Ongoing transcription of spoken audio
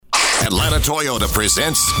Atlanta Toyota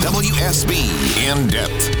presents WSB In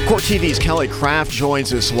Depth. Court TV's Kelly Craft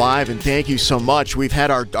joins us live, and thank you so much. We've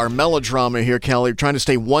had our melodrama here, Kelly, trying to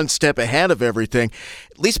stay one step ahead of everything,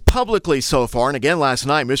 at least publicly so far. And again, last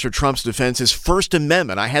night, Mr. Trump's defense is First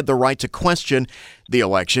Amendment. I had the right to question the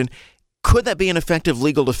election. Could that be an effective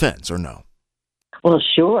legal defense or no? Well,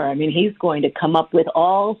 sure. I mean, he's going to come up with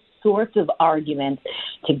all sorts of arguments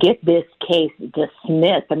to get this case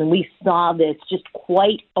dismissed. I mean, we saw this just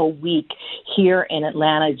quite a week here in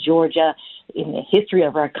Atlanta, Georgia. In the history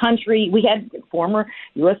of our country, we had former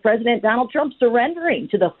U.S. President Donald Trump surrendering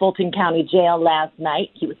to the Fulton County Jail last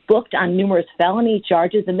night. He was booked on numerous felony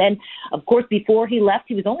charges. And then, of course, before he left,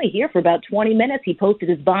 he was only here for about 20 minutes. He posted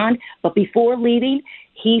his bond. But before leaving,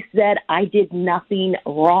 he said, "I did nothing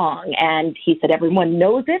wrong." And he said, everyone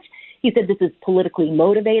knows it. He said this is politically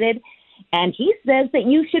motivated. And he says that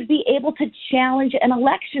you should be able to challenge an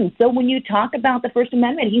election. So when you talk about the First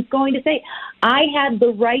Amendment, he's going to say, I had the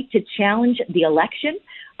right to challenge the election.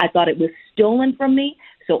 I thought it was stolen from me.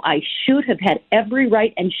 So I should have had every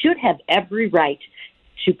right and should have every right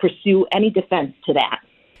to pursue any defense to that.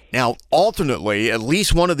 Now, alternately, at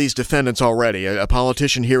least one of these defendants already, a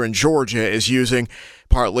politician here in Georgia, is using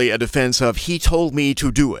partly a defense of, he told me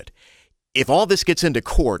to do it. If all this gets into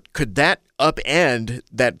court, could that upend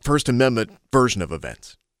that First Amendment version of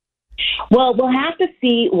events? Well, we'll have to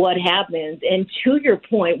see what happens. And to your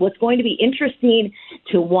point, what's going to be interesting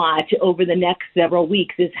to watch over the next several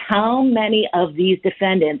weeks is how many of these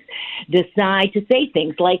defendants decide to say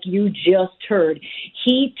things like you just heard.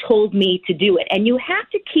 He told me to do it. And you have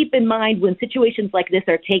to keep in mind when situations like this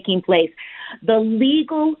are taking place, the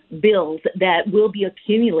legal bills that will be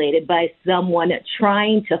accumulated by someone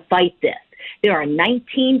trying to fight this. There are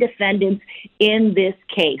 19 defendants in this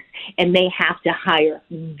case, and they have to hire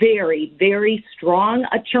very, very strong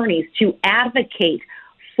attorneys to advocate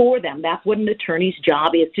for them. That's what an attorney's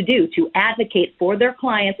job is to do, to advocate for their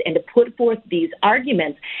clients and to put forth these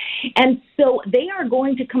arguments. And so they are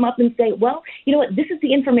going to come up and say, well, you know what, this is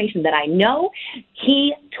the information that I know.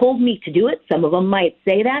 He told me to do it. Some of them might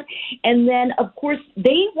say that. And then, of course,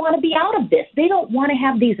 they want to be out of this. They don't want to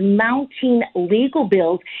have these mounting legal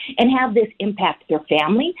bills and have this impact their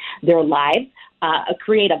family, their lives,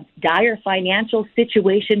 create a dire financial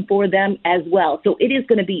situation for them as well. So it is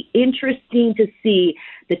going to be interesting to see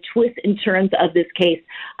the twists and turns of this case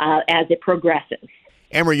as it progresses.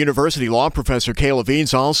 Emory University law professor Kay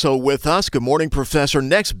Levine's also with us. Good morning, Professor.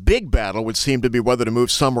 Next big battle would seem to be whether to move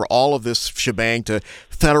some or all of this shebang to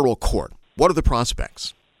federal court. What are the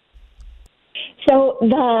prospects? So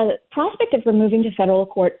the prospect of removing to federal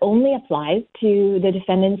court only applies to the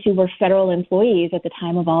defendants who were federal employees at the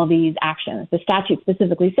time of all these actions. The statute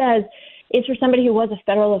specifically says it's for somebody who was a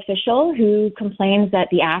federal official who complains that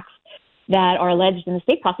the acts that are alleged in the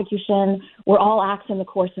state prosecution were all acts in the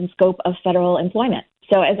course and scope of federal employment.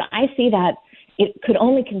 So as I see that, it could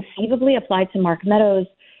only conceivably apply to Mark Meadows,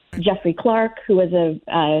 Jeffrey Clark, who was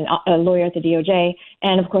a lawyer at the DOJ,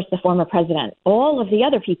 and of course the former president. All of the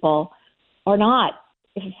other people are not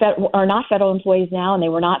federal employees now, and they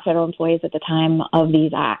were not federal employees at the time of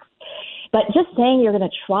these acts. But just saying you're going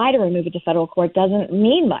to try to remove it to federal court doesn't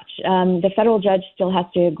mean much. The federal judge still has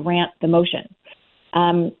to grant the motion.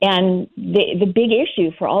 And the big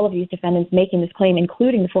issue for all of these defendants making this claim,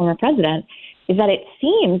 including the former president, is that it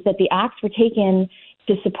seems that the acts were taken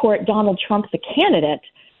to support Donald Trump, the candidate,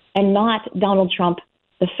 and not Donald Trump,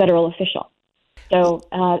 the federal official. So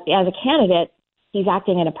as a candidate, he's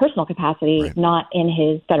acting in a personal capacity, right, not in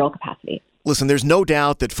his federal capacity. Listen, there's no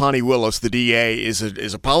doubt that Fani Willis, the DA, is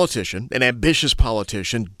a politician, an ambitious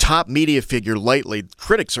politician, top media figure lately.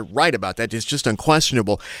 Critics are right about that. It's just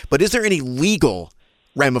unquestionable. But is there any legal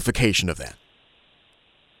ramification of that?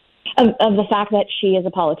 Of the fact that she is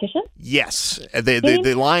a politician? Yes.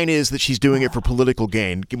 The line is that she's doing it for political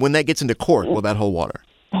gain. When that gets into court, will that hold water?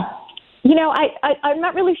 You know, I'm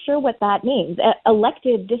not really sure what that means.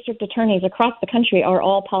 Elected district attorneys across the country are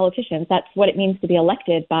all politicians. That's what it means to be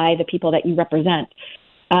elected by the people that you represent.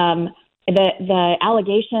 The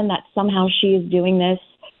allegation that somehow she is doing this,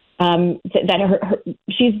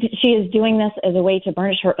 she is doing this as a way to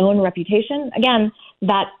burnish her own reputation. Again,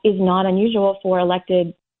 that is not unusual for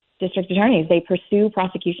elected district attorneys. They pursue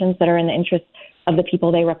prosecutions that are in the interest of the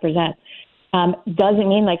people they represent. Doesn't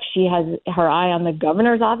mean like she has her eye on the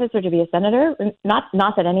governor's office or to be a senator. Not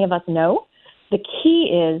that any of us know. The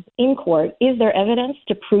key is, in court, is there evidence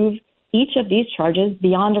to prove each of these charges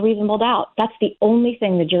beyond a reasonable doubt? That's the only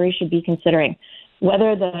thing the jury should be considering.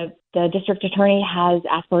 Whether the district attorney has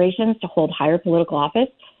aspirations to hold higher political office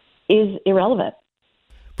is irrelevant.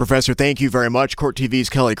 Professor, thank you very much. Court TV's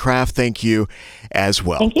Kelly Craft, thank you as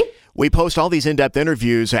well. Thank you. We post all these in-depth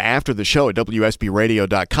interviews after the show at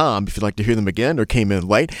WSBradio.com if you'd like to hear them again or came in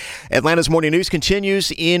late. Atlanta's Morning News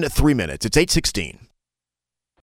continues in 3 minutes. It's 8:16.